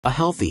A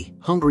healthy,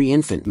 hungry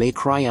infant may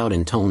cry out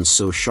in tones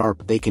so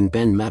sharp they can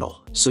bend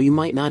metal, so you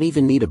might not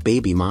even need a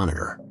baby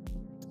monitor.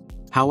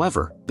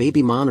 However,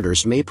 baby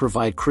monitors may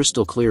provide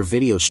crystal-clear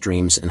video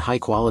streams and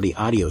high-quality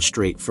audio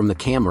straight from the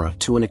camera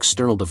to an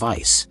external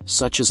device,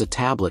 such as a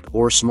tablet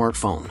or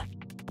smartphone.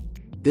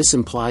 This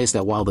implies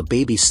that while the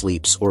baby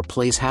sleeps or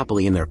plays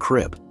happily in their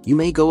crib, you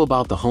may go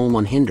about the home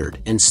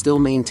unhindered and still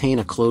maintain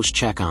a close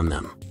check on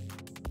them.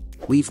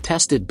 We've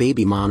tested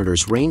baby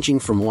monitors ranging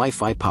from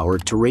Wi-Fi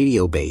powered to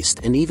radio-based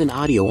and even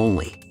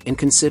audio-only, and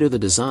consider the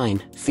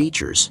design,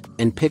 features,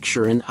 and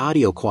picture and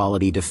audio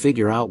quality to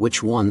figure out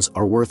which ones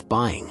are worth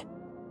buying.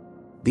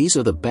 These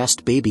are the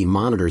best baby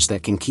monitors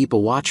that can keep a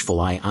watchful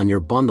eye on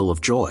your bundle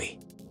of joy.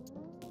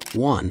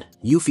 1.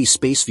 Eufy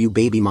SpaceView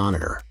Baby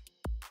Monitor.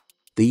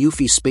 The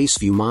Eufy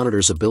SpaceView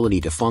monitor's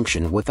ability to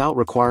function without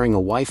requiring a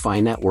Wi-Fi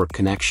network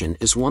connection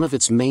is one of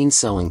its main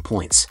selling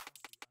points.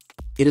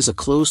 It is a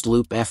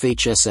closed-loop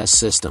FHSS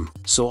system,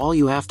 so all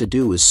you have to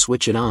do is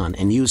switch it on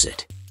and use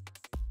it.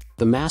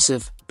 The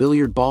massive,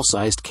 billiard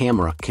ball-sized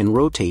camera can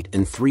rotate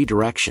in 3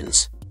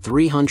 directions,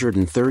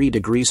 330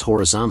 degrees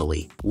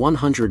horizontally,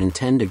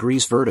 110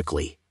 degrees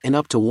vertically, and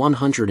up to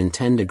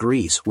 110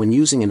 degrees when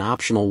using an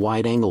optional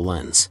wide-angle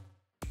lens.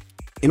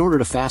 In order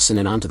to fasten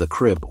it onto the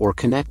crib or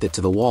connect it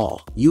to the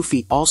wall,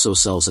 Eufy also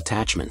sells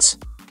attachments.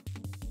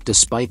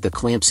 Despite the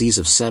clamp's ease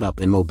of setup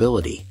and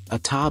mobility, a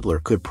toddler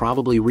could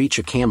probably reach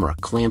a camera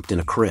clamped in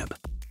a crib.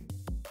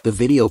 The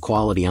video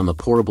quality on the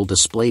portable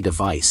display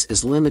device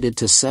is limited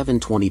to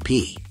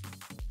 720p.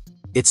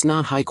 It's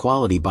not high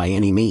quality by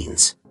any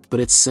means, but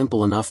it's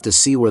simple enough to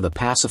see where the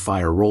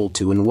pacifier rolled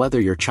to and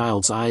whether your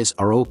child's eyes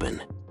are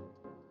open.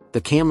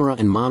 The camera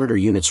and monitor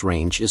unit's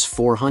range is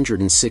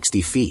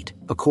 460 feet,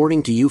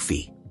 according to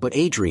Eufy, but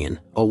Adrian,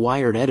 a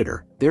wired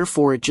editor,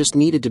 therefore it just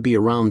needed to be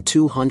around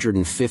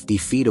 250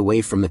 feet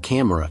away from the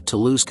camera to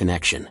lose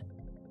connection.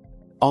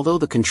 Although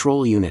the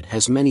control unit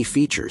has many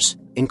features,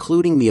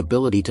 including the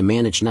ability to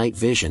manage night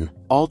vision,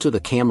 alter the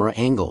camera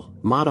angle,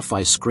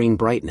 modify screen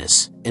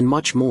brightness, and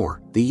much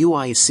more, the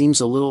UI seems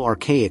a little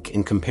archaic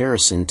in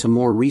comparison to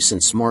more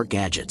recent smart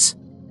gadgets.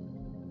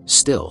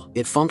 Still,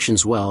 it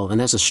functions well and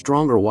has a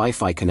stronger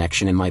Wi-Fi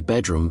connection in my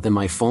bedroom than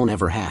my phone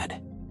ever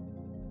had.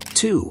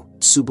 2.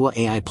 Cubo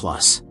Ai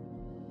Plus.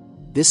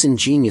 This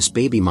ingenious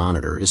baby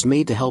monitor is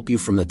made to help you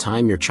from the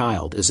time your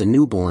child is a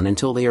newborn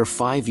until they are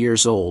 5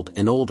 years old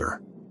and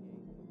older.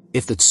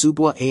 If the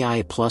Cubo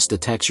Ai Plus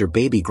detects your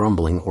baby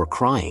grumbling or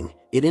crying,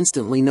 it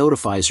instantly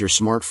notifies your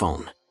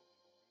smartphone.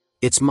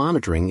 Its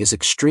monitoring is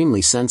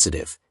extremely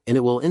sensitive, and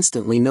it will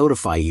instantly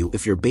notify you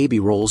if your baby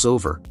rolls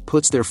over,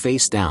 puts their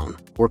face down,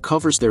 or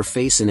covers their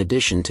face in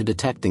addition to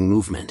detecting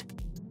movement.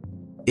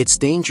 Its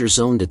danger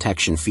zone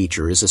detection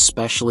feature is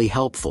especially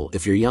helpful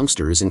if your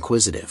youngster is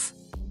inquisitive.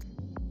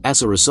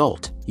 As a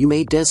result, you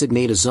may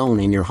designate a zone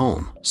in your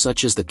home,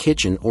 such as the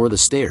kitchen or the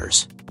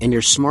stairs, and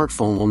your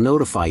smartphone will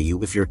notify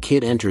you if your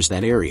kid enters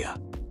that area.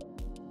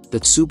 The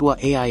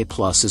Cubo Ai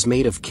Plus is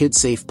made of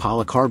kid-safe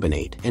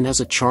polycarbonate and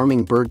has a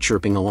charming bird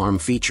chirping alarm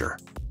feature.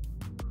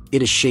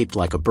 It is shaped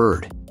like a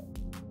bird.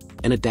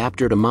 An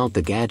adapter to mount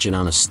the gadget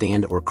on a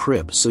stand or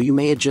crib so you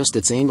may adjust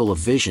its angle of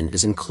vision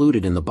is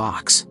included in the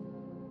box.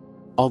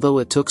 Although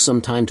it took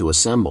some time to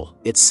assemble,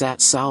 it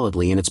sat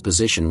solidly in its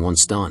position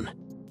once done.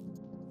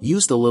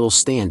 Use the little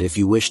stand if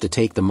you wish to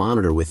take the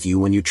monitor with you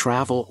when you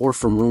travel or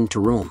from room to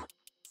room.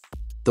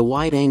 The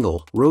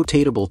wide-angle,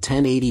 rotatable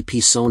 1080p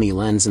Sony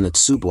lens in the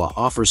Cubo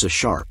offers a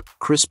sharp,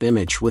 crisp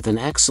image with an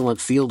excellent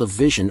field of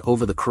vision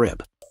over the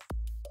crib.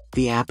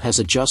 The app has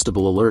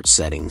adjustable alert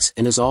settings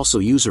and is also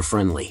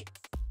user-friendly.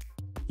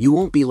 You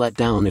won't be let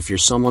down if you're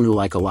someone who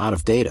likes a lot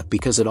of data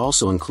because it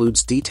also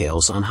includes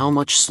details on how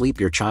much sleep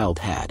your child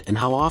had and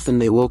how often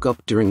they woke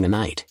up during the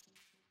night.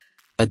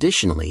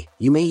 Additionally,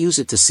 you may use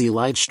it to see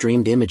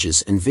live-streamed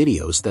images and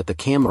videos that the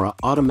camera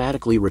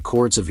automatically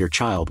records of your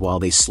child while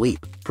they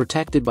sleep,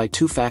 protected by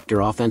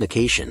two-factor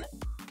authentication.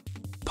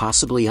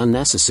 Possibly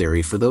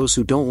unnecessary for those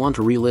who don't want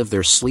to relive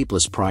their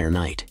sleepless prior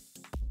night.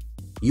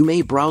 You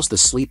may browse the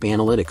sleep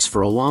analytics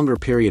for a longer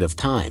period of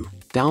time,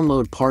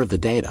 download part of the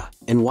data,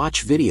 and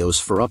watch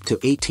videos for up to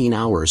 18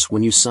 hours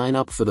when you sign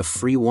up for the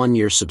free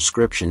 1-year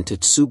subscription to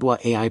Cubo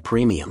Ai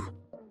Premium.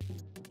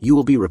 You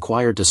will be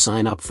required to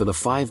sign up for the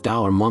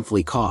 $5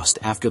 monthly cost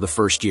after the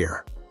first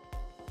year.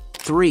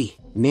 3.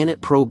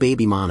 Nanit Pro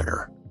Baby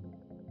Monitor.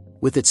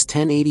 With its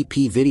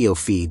 1080p video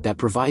feed that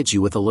provides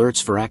you with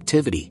alerts for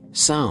activity,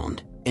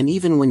 sound, and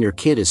even when your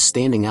kid is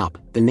standing up,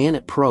 the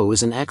Nanit Pro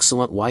is an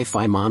excellent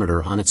Wi-Fi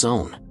monitor on its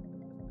own.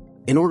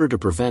 In order to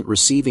prevent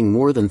receiving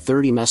more than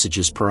 30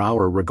 messages per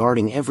hour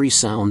regarding every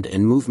sound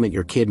and movement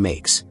your kid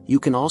makes, you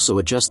can also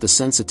adjust the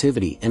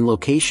sensitivity and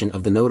location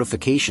of the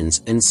notifications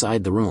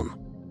inside the room.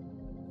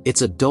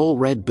 It's a dull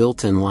red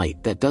built-in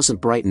light that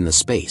doesn't brighten the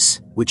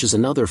space, which is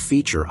another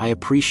feature I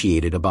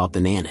appreciated about the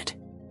Nanit.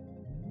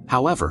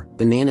 However,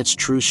 the Nanit's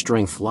true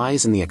strength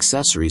lies in the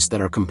accessories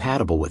that are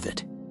compatible with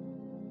it.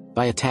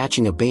 By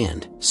attaching a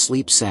band,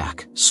 sleep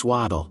sack,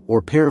 swaddle,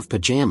 or pair of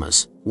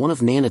pajamas, one of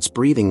Nanit's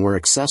breathing wear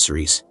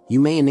accessories,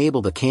 you may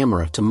enable the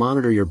camera to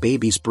monitor your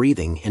baby's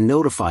breathing and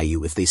notify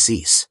you if they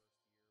cease.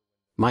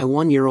 My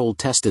 1-year-old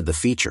tested the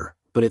feature,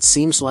 but it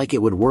seems like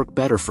it would work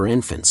better for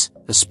infants,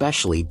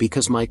 especially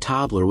because my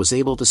toddler was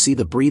able to see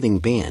the breathing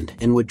band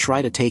and would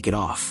try to take it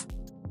off.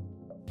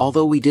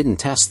 Although we didn't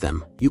test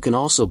them, you can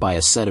also buy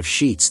a set of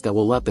sheets that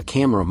will let the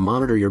camera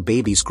monitor your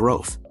baby's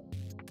growth.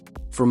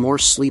 For more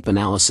sleep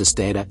analysis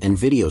data and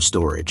video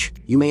storage,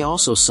 you may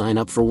also sign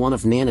up for one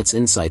of Nanit's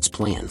Insights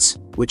plans,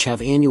 which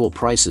have annual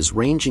prices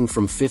ranging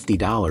from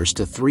 $50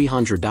 to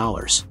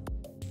 $300.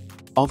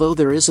 Although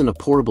there isn't a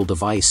portable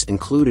device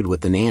included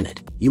with the Nanit,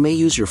 you may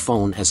use your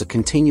phone as a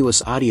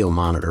continuous audio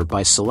monitor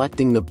by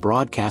selecting the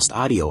broadcast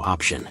audio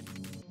option.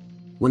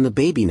 When the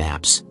baby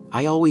naps,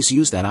 I always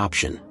use that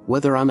option,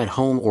 whether I'm at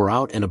home or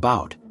out and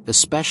about,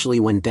 especially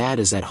when Dad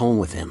is at home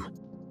with him.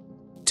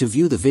 To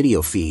view the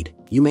video feed,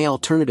 you may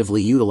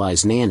alternatively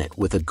utilize Nanit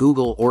with a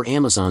Google or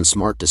Amazon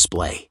Smart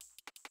Display.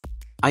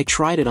 I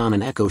tried it on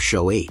an Echo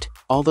Show 8,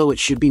 although it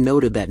should be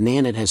noted that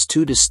Nanit has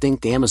two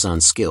distinct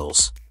Amazon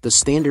skills: the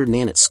standard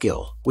Nanit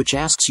skill, which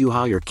asks you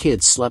how your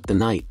kids slept the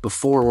night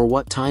before or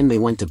what time they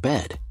went to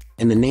bed,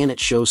 and the Nanit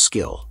Show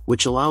skill,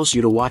 which allows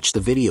you to watch the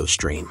video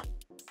stream.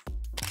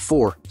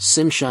 4.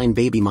 Simshine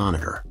Baby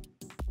Monitor.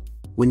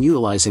 When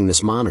utilizing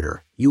this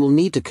monitor, you will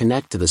need to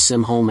connect to the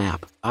Sim Home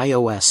app,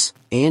 iOS,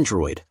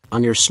 Android,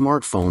 on your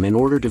smartphone in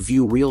order to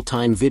view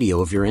real-time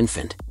video of your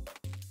infant.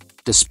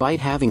 Despite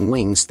having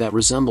wings that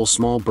resemble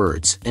small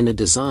birds and a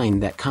design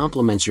that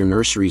complements your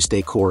nursery's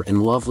decor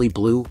in lovely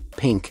blue,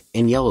 pink,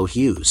 and yellow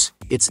hues,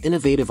 its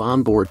innovative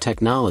onboard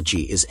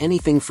technology is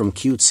anything from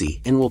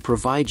cutesy and will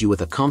provide you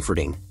with a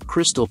comforting,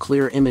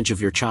 crystal-clear image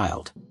of your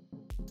child.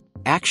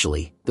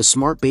 Actually, the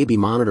Smart Baby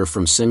Monitor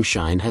from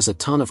Simshine has a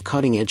ton of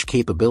cutting-edge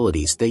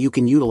capabilities that you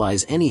can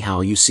utilize anyhow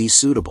you see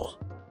suitable.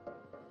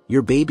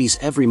 Your baby's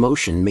every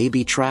motion may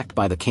be tracked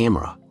by the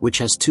camera, which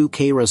has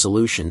 2K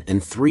resolution and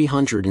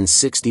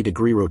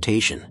 360-degree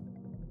rotation.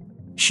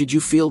 Should you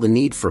feel the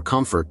need for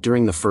comfort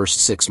during the first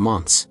 6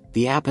 months,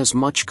 the app has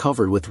much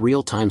covered with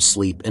real-time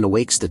sleep and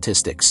awake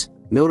statistics,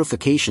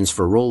 notifications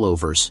for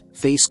rollovers,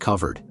 face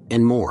covered,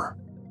 and more.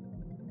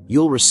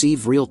 You'll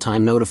receive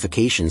real-time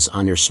notifications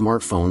on your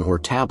smartphone or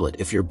tablet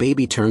if your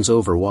baby turns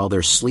over while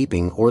they're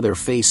sleeping or their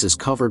face is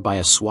covered by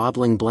a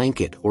swaddling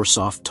blanket or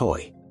soft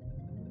toy.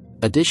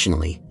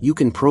 Additionally, you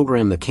can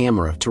program the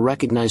camera to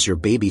recognize your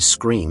baby's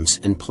screams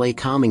and play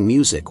calming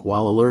music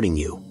while alerting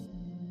you.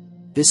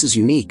 This is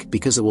unique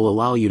because it will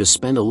allow you to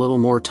spend a little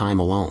more time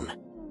alone.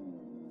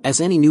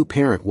 As any new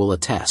parent will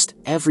attest,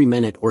 every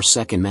minute or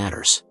second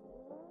matters.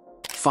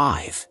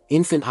 5.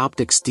 Infant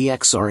Optics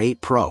DXR8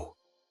 Pro.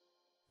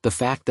 The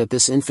fact that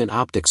this infant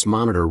optics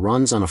monitor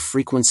runs on a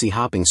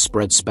frequency-hopping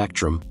spread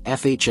spectrum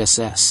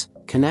 (FHSS)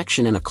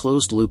 connection in a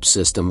closed-loop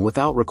system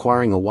without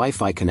requiring a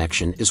Wi-Fi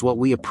connection is what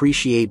we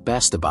appreciate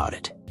best about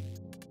it.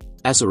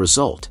 As a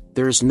result,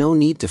 there is no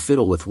need to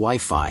fiddle with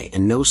Wi-Fi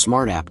and no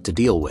smart app to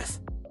deal with.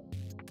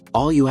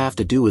 All you have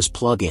to do is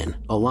plug in,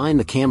 align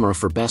the camera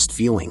for best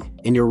viewing,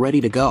 and you're ready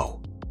to go.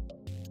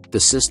 The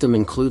system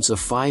includes a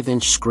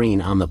 5-inch screen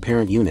on the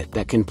parent unit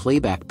that can play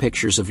back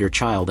pictures of your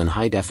child in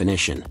high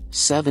definition,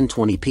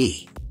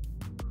 720p.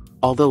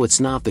 Although it's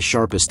not the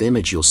sharpest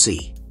image you'll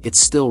see, it's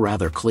still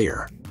rather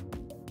clear.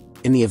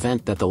 In the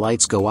event that the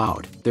lights go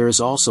out, there is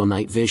also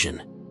night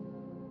vision.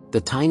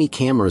 The tiny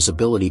camera's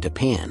ability to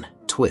pan,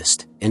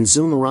 twist, and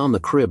zoom around the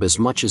crib as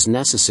much as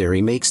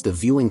necessary makes the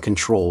viewing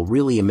control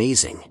really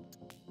amazing.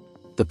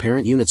 The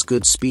parent unit's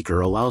good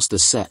speaker allows the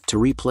set to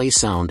replay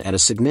sound at a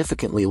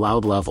significantly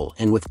loud level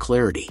and with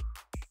clarity.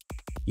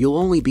 You'll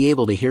only be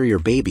able to hear your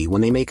baby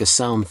when they make a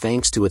sound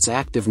thanks to its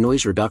active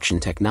noise reduction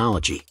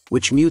technology,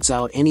 which mutes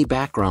out any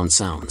background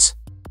sounds.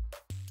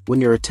 When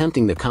you're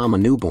attempting to calm a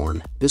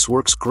newborn, this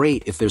works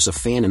great if there's a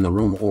fan in the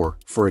room or,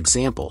 for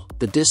example,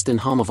 the distant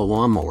hum of a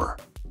lawnmower.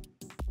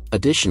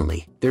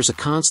 Additionally, there's a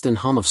constant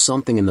hum of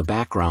something in the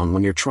background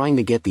when you're trying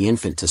to get the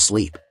infant to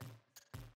sleep,